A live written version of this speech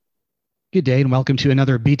Good day and welcome to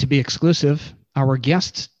another B2B exclusive. Our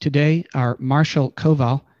guests today are Marshall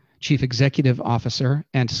Koval, Chief Executive Officer,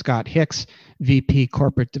 and Scott Hicks, VP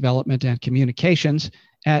Corporate Development and Communications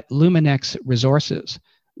at Luminex Resources.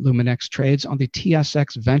 Luminex trades on the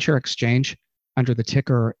TSX Venture Exchange under the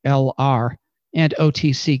ticker LR and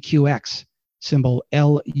OTCQX, symbol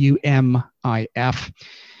LUMIF.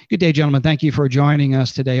 Good day, gentlemen. Thank you for joining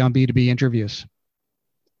us today on B2B Interviews.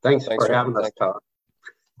 Thanks for having us, Todd.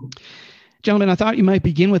 Gentlemen, I thought you might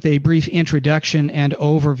begin with a brief introduction and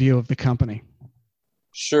overview of the company.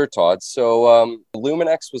 Sure, Todd. So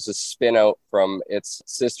Luminex was a spin out from its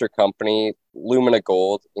sister company, Lumina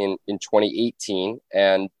Gold, in 2018.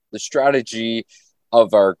 And the strategy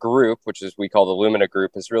of our group, which is we call the Lumina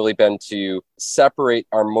Group, has really been to separate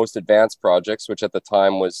our most advanced projects, which at the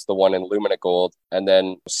time was the one in Lumina Gold, and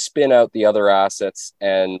then spin out the other assets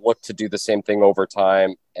and look to do the same thing over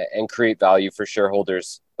time and create value for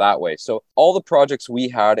shareholders that way. So all the projects we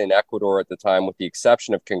had in Ecuador at the time, with the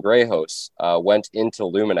exception of Cangrejos, went into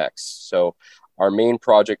Luminex. So our main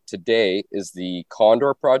project today is the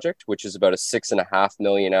Condor project, which is about a 6.5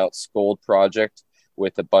 million ounce gold project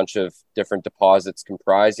with a bunch of different deposits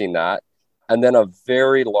comprising that. And then a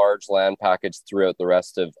very large land package throughout the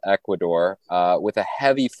rest of Ecuador, with a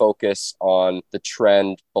heavy focus on the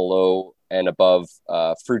trend below and above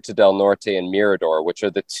Fruta del Norte and Mirador, which are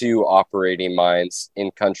the two operating mines in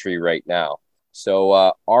country right now.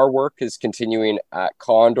 So our work is continuing at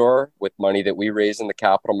Condor with money that we raise in the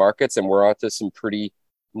capital markets, and we're onto some pretty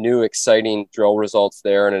new, exciting drill results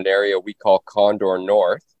there in an area we call Condor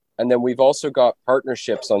North. And then we've also got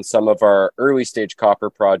partnerships on some of our early stage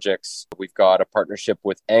copper projects. We've got a partnership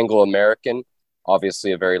with Anglo American,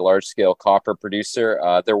 obviously a very large scale copper producer.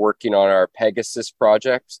 They're working on our Pegasus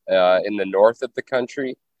project in the north of the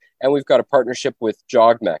country. And we've got a partnership with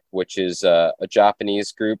Jogmec, which is a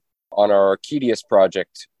Japanese group, on our Archidius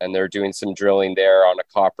project. And they're doing some drilling there on a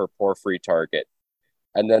copper porphyry target.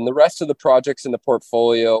 And then the rest of the projects in the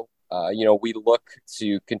portfolio, we look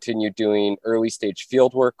to continue doing early stage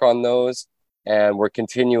field work on those, and we're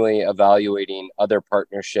continually evaluating other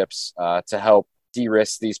partnerships to help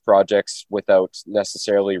de-risk these projects without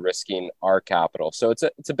necessarily risking our capital. So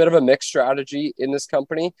it's a bit of a mixed strategy in this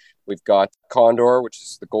company. We've got Condor, which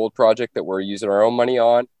is the gold project that we're using our own money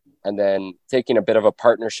on, and then taking a bit of a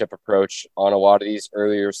partnership approach on a lot of these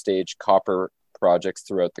earlier stage copper projects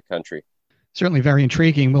throughout the country. Certainly very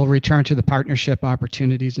intriguing. We'll return to the partnership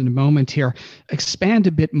opportunities in a moment here. Expand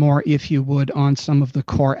a bit more, if you would, on some of the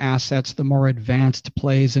core assets, the more advanced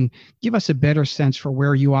plays, and give us a better sense for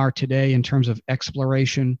where you are today in terms of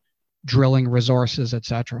exploration, drilling, resources,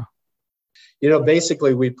 etc.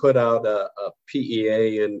 Basically, we put out a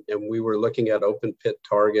PEA and we were looking at open pit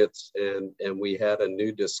targets, and we had a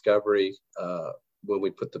new discovery when we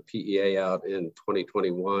put the PEA out in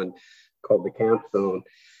 2021 called the Camp Zone.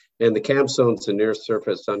 And the Camp Zone's a near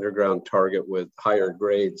surface underground target with higher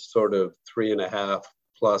grades, sort of 3.5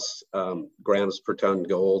 plus grams per ton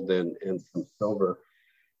gold and some silver.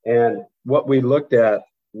 And what we looked at,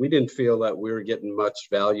 we didn't feel that we were getting much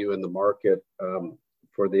value in the market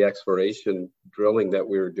for the exploration drilling that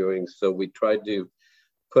we were doing. So we tried to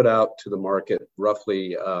put out to the market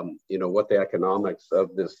roughly, what the economics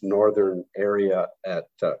of this northern area at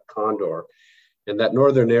Condor. And that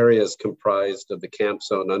northern area is comprised of the Camp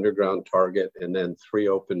Zone underground target and then 3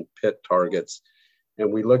 open pit targets.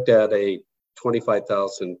 And we looked at a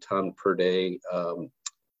 25,000 ton per day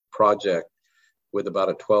project with about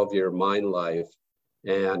a 12-year mine life.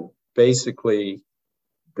 And basically,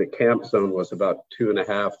 the Camp Zone was about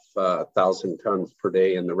 2,500 tons per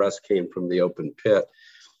day, and the rest came from the open pit.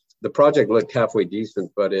 The project looked halfway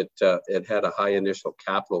decent, but it had a high initial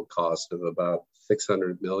capital cost of about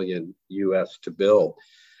 $600 million US to build.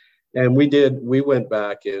 And we went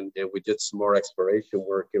back and we did some more exploration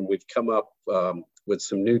work, and we've come up with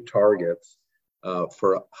some new targets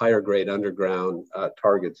for higher grade underground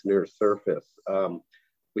targets near surface.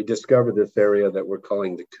 We discovered this area that we're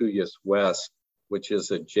calling the Cuyes West, which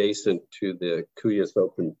is adjacent to the Cuyes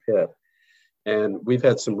open pit. And we've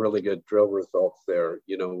had some really good drill results there.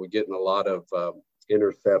 We're getting a lot of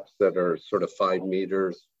intercepts that are sort of 5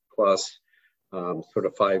 meters plus, sort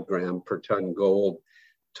of 5 gram per ton gold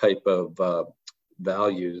type of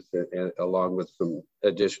values, along with some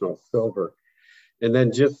additional silver. And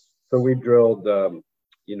then we drilled,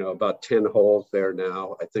 about 10 holes there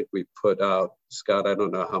now. I think we put out, Scott, I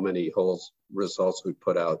don't know how many holes results we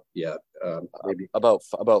put out yet. Maybe about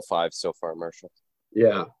 5 so far, Marshall.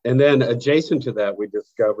 Yeah. And then adjacent to that, we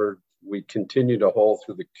discovered we continued to hole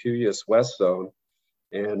through the Cuyes West zone.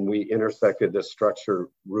 and we intersected this structure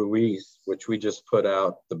Ruiz, which we just put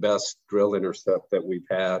out the best drill intercept that we've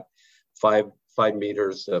had, 5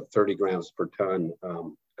 meters of 30 grams per ton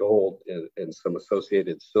gold and some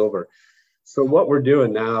associated silver. So what we're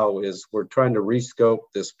doing now is we're trying to rescope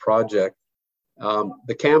this project.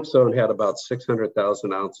 The camp zone had about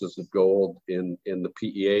 600,000 ounces of gold in the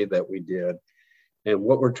PEA that we did. And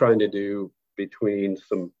what we're trying to do between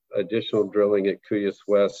some additional drilling at Cuyes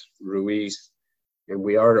West, Ruiz, and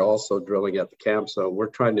we are also drilling at the camp zone, we're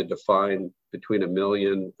trying to define between 1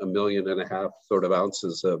 million, 1.5 million sort of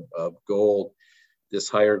ounces of gold, this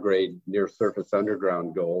higher grade near surface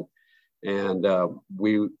underground gold. And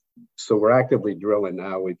so we're actively drilling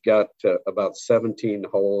now. We've got about 17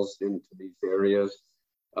 holes into these areas,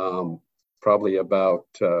 probably about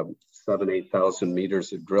 8,000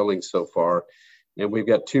 meters of drilling so far. And we've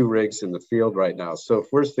got 2 rigs in the field right now. So if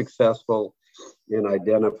we're successful in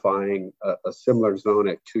identifying a similar zone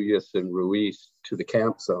at Cuyes and Ruiz to the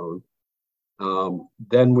camp zone,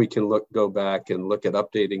 then we can go back and look at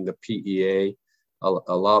updating the PEA,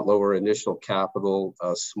 a lot lower initial capital,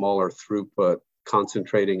 smaller throughput,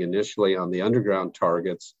 concentrating initially on the underground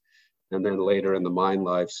targets, and then later in the mine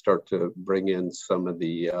life start to bring in some of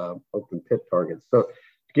the open pit targets. So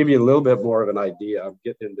to give you a little bit more of an idea, I'm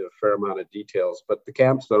getting into a fair amount of details, but the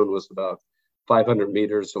camp zone was about 500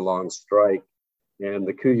 meters along strike, and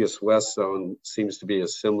the Cuyes West zone seems to be a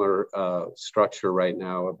similar structure right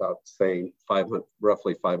now, about saying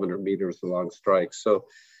roughly 500 meters along strike. So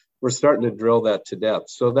we're starting to drill that to depth.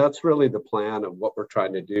 So that's really the plan of what we're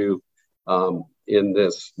trying to do in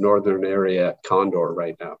this northern area at Condor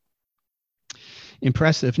right now.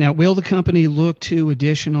 Impressive. Now, will the company look to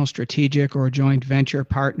additional strategic or joint venture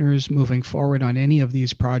partners moving forward on any of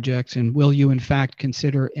these projects? And will you, in fact,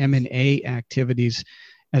 consider M&A activities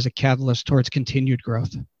as a catalyst towards continued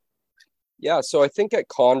growth? Yeah, so I think at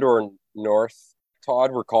Condor North,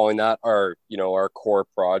 Todd, we're calling that our core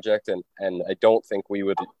project, and I don't think we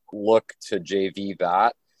would look to JV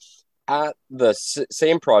that. At the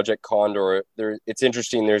same project, Condor, it's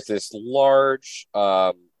interesting. There's this large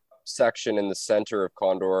section in the center of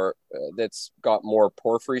Condor that's got more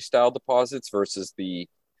porphyry style deposits versus the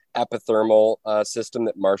epithermal system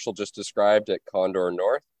that Marshall just described at Condor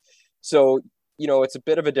North. So, it's a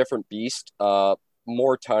bit of a different beast,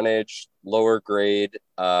 more tonnage, lower grade,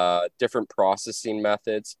 different processing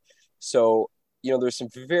methods. So, there's some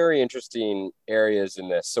very interesting areas in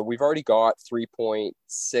this. So we've already got 3.6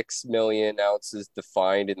 million ounces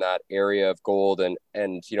defined in that area of gold and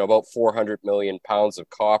about 400 million pounds of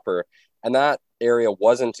copper. And that area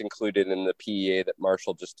wasn't included in the PEA that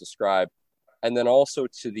Marshall just described. And then also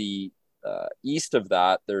to the east of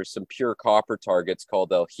that, there's some pure copper targets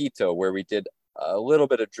called El Hito, where we did a little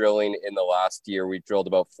bit of drilling in the last year. We drilled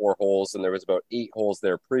about 4 holes, and there was about 8 holes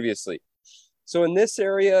there previously. So in this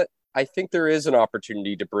area, I think there is an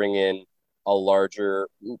opportunity to bring in a larger,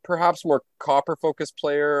 perhaps more copper-focused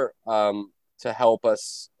player to help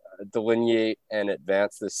us delineate and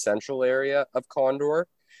advance this central area of Condor.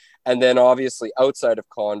 And then obviously outside of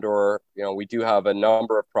Condor, we do have a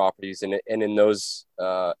number of properties, and in those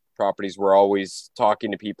properties, we're always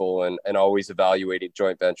talking to people and always evaluating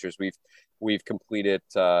joint ventures. We've completed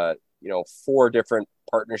 4 different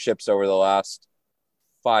partnerships over the last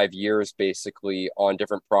 5 years, basically, on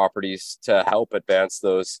different properties to help advance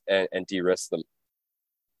those and de-risk them.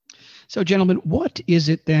 So, gentlemen, what is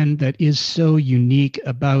it then that is so unique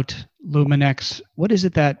about Luminex? What is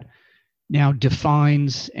it that now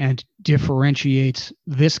defines and differentiates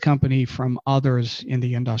this company from others in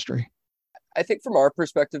the industry? I think from our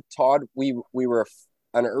perspective, Todd, we were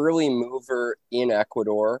an early mover in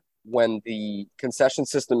Ecuador when the concession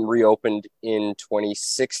system reopened in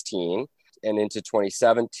 2016. And into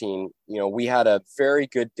 2017, we had a very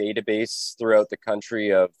good database throughout the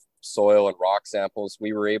country of soil and rock samples.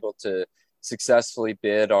 We were able to successfully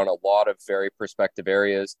bid on a lot of very prospective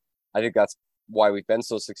areas. I think that's why we've been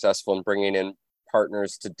so successful in bringing in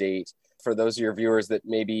partners to date. For those of your viewers that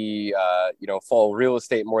maybe follow real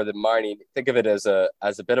estate more than mining, think of it as a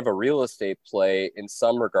bit of a real estate play in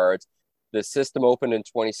some regards. The system opened in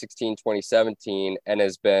 2016, 2017, and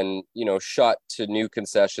has been, shut to new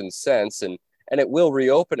concessions since, and it will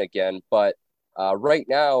reopen again. But right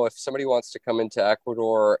now, if somebody wants to come into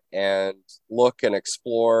Ecuador and look and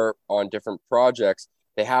explore on different projects,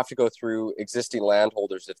 they have to go through existing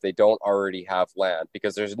landholders if they don't already have land,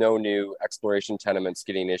 because there's no new exploration tenements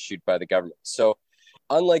getting issued by the government. So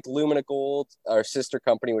unlike Lumina Gold, our sister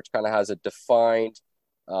company, which kind of has a defined,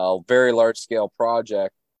 very large scale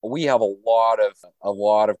project, we have a lot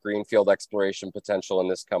of greenfield exploration potential in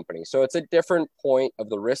this company. So it's a different point of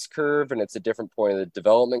the risk curve, and it's a different point of the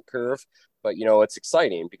development curve. But it's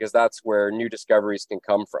exciting because that's where new discoveries can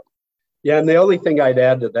come from. Yeah, and the only thing I'd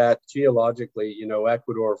add to that, geologically,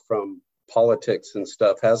 Ecuador, from politics and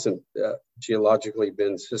stuff, hasn't geologically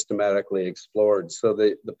been systematically explored. So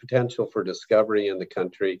the potential for discovery in the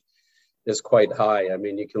country is quite high. I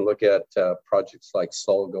mean, you can look at projects like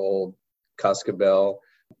Sol Gold, Cascabel,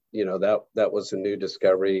 that was a new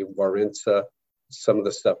discovery. Warintza, some of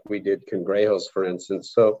the stuff we did, Cangrejos, for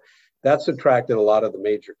instance. So that's attracted a lot of the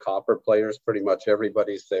major copper players. Pretty much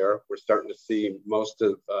everybody's there. We're starting to see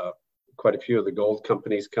quite a few of the gold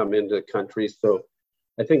companies come into the country. So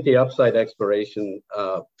I think the upside exploration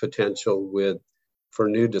potential for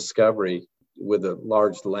new discovery with a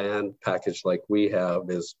large land package like we have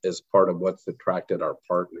is part of what's attracted our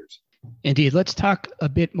partners. Indeed. Let's talk a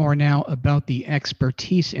bit more now about the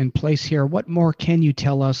expertise in place here. What more can you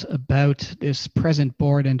tell us about this present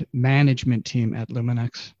board and management team at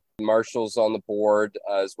Luminex? Marshall's on the board,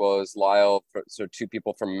 as well as Lyle, so two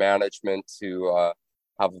people from management who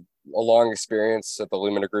have a long experience at the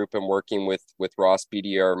Lumina Group and working with Ross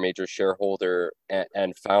Beatty, our major shareholder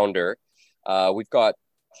and founder. We've got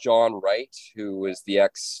John Wright, who is the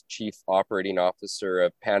ex-chief operating officer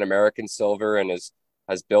of Pan American Silver and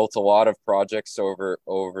has built a lot of projects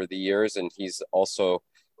over the years. And he's also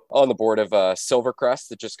on the board of Silvercrest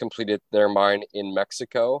that just completed their mine in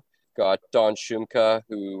Mexico. Got Don Shumka,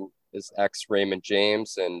 who is ex-Raymond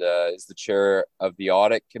James and is the chair of the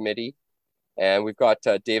audit committee. And we've got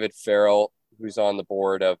David Farrell, who's on the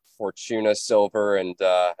board of Fortuna Silver and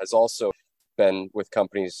has also been with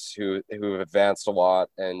companies who have advanced a lot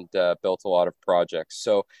and built a lot of projects.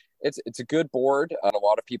 So it's a good board and a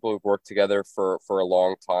lot of people who've worked together for a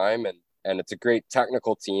long time. And it's a great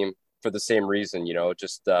technical team for the same reason,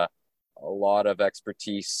 just a lot of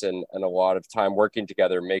expertise and a lot of time working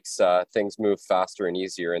together makes things move faster and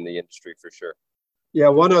easier in the industry for sure. Yeah,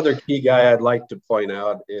 one other key guy I'd like to point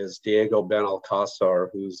out is Diego Benalcázar,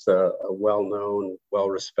 who's a well-known,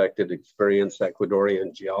 well-respected, experienced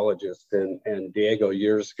Ecuadorian geologist. And Diego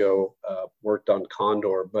years ago worked on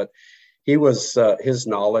Condor, but he was his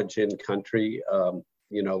knowledge in country,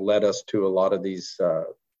 led us to a lot of these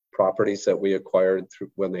properties that we acquired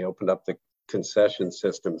when they opened up the concession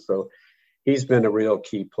system. So he's been a real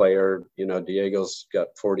key player. Diego's got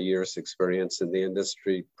 40 years experience in the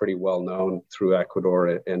industry, pretty well known through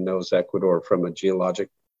Ecuador, and knows Ecuador from a geologic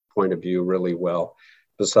point of view really well,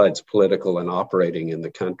 besides political and operating in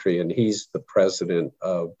the country. And he's the president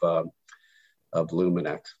of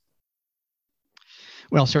Luminex.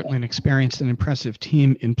 Well, certainly an experienced and impressive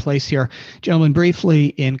team in place here. Gentlemen, briefly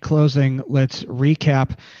in closing, let's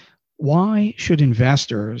recap. Why should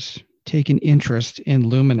investors take an interest in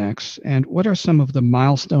Luminex, and what are some of the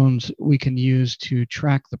milestones we can use to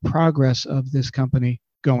track the progress of this company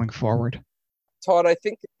going forward? Todd, I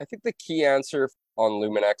think the key answer on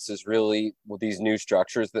Luminex is really these new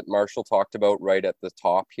structures that Marshall talked about right at the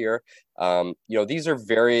top here. These are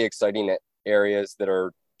very exciting areas that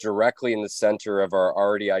are directly in the center of our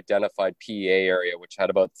already identified PEA area, which had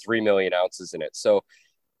about 3 million ounces in it. So,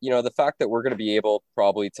 the fact that we're going to be able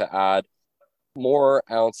probably to add more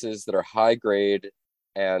ounces that are high grade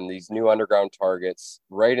and these new underground targets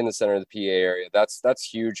right in the center of the PEA area, that's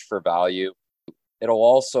huge for value. It'll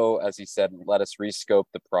also, as he said, let us rescope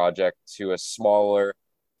the project to a smaller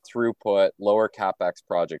throughput, lower capex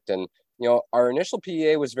project. And our initial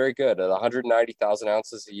PEA was very good at 190,000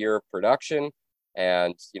 ounces a year of production,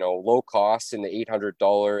 and low cost in the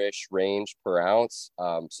 $800-ish range per ounce.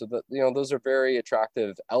 So that those are very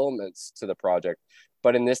attractive elements to the project.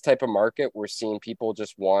 But in this type of market, we're seeing people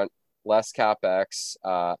just want less capex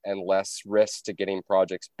and less risk to getting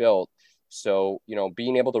projects built. So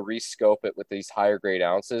being able to rescope it with these higher grade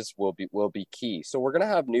ounces will be key. So we're going to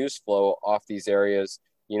have news flow off these areas,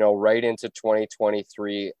 right into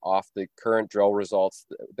 2023 off the current drill results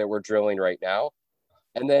that we're drilling right now.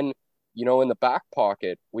 And then in the back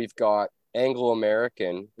pocket, we've got Anglo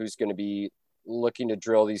American, who's going to be looking to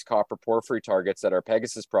drill these copper porphyry targets at our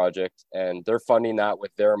Pegasus project, and they're funding that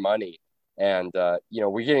with their money. And,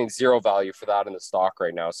 we're getting zero value for that in the stock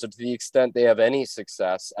right now. So to the extent they have any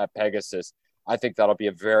success at Pegasus, I think that'll be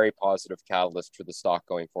a very positive catalyst for the stock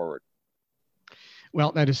going forward.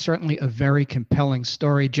 Well, that is certainly a very compelling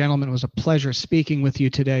story. Gentlemen, it was a pleasure speaking with you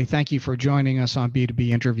today. Thank you for joining us on B2B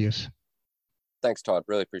Interviews. Thanks, Todd.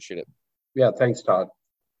 Really appreciate it. Yeah, thanks, Todd.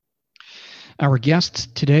 Our guests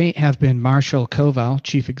today have been Marshall Koval,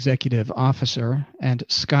 Chief Executive Officer, and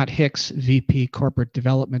Scott Hicks, VP Corporate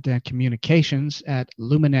Development and Communications at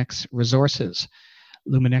Luminex Resources.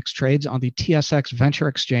 Luminex trades on the TSX Venture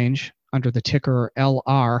Exchange under the ticker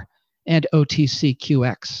LR and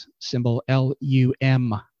OTCQX, symbol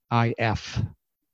LUMIF.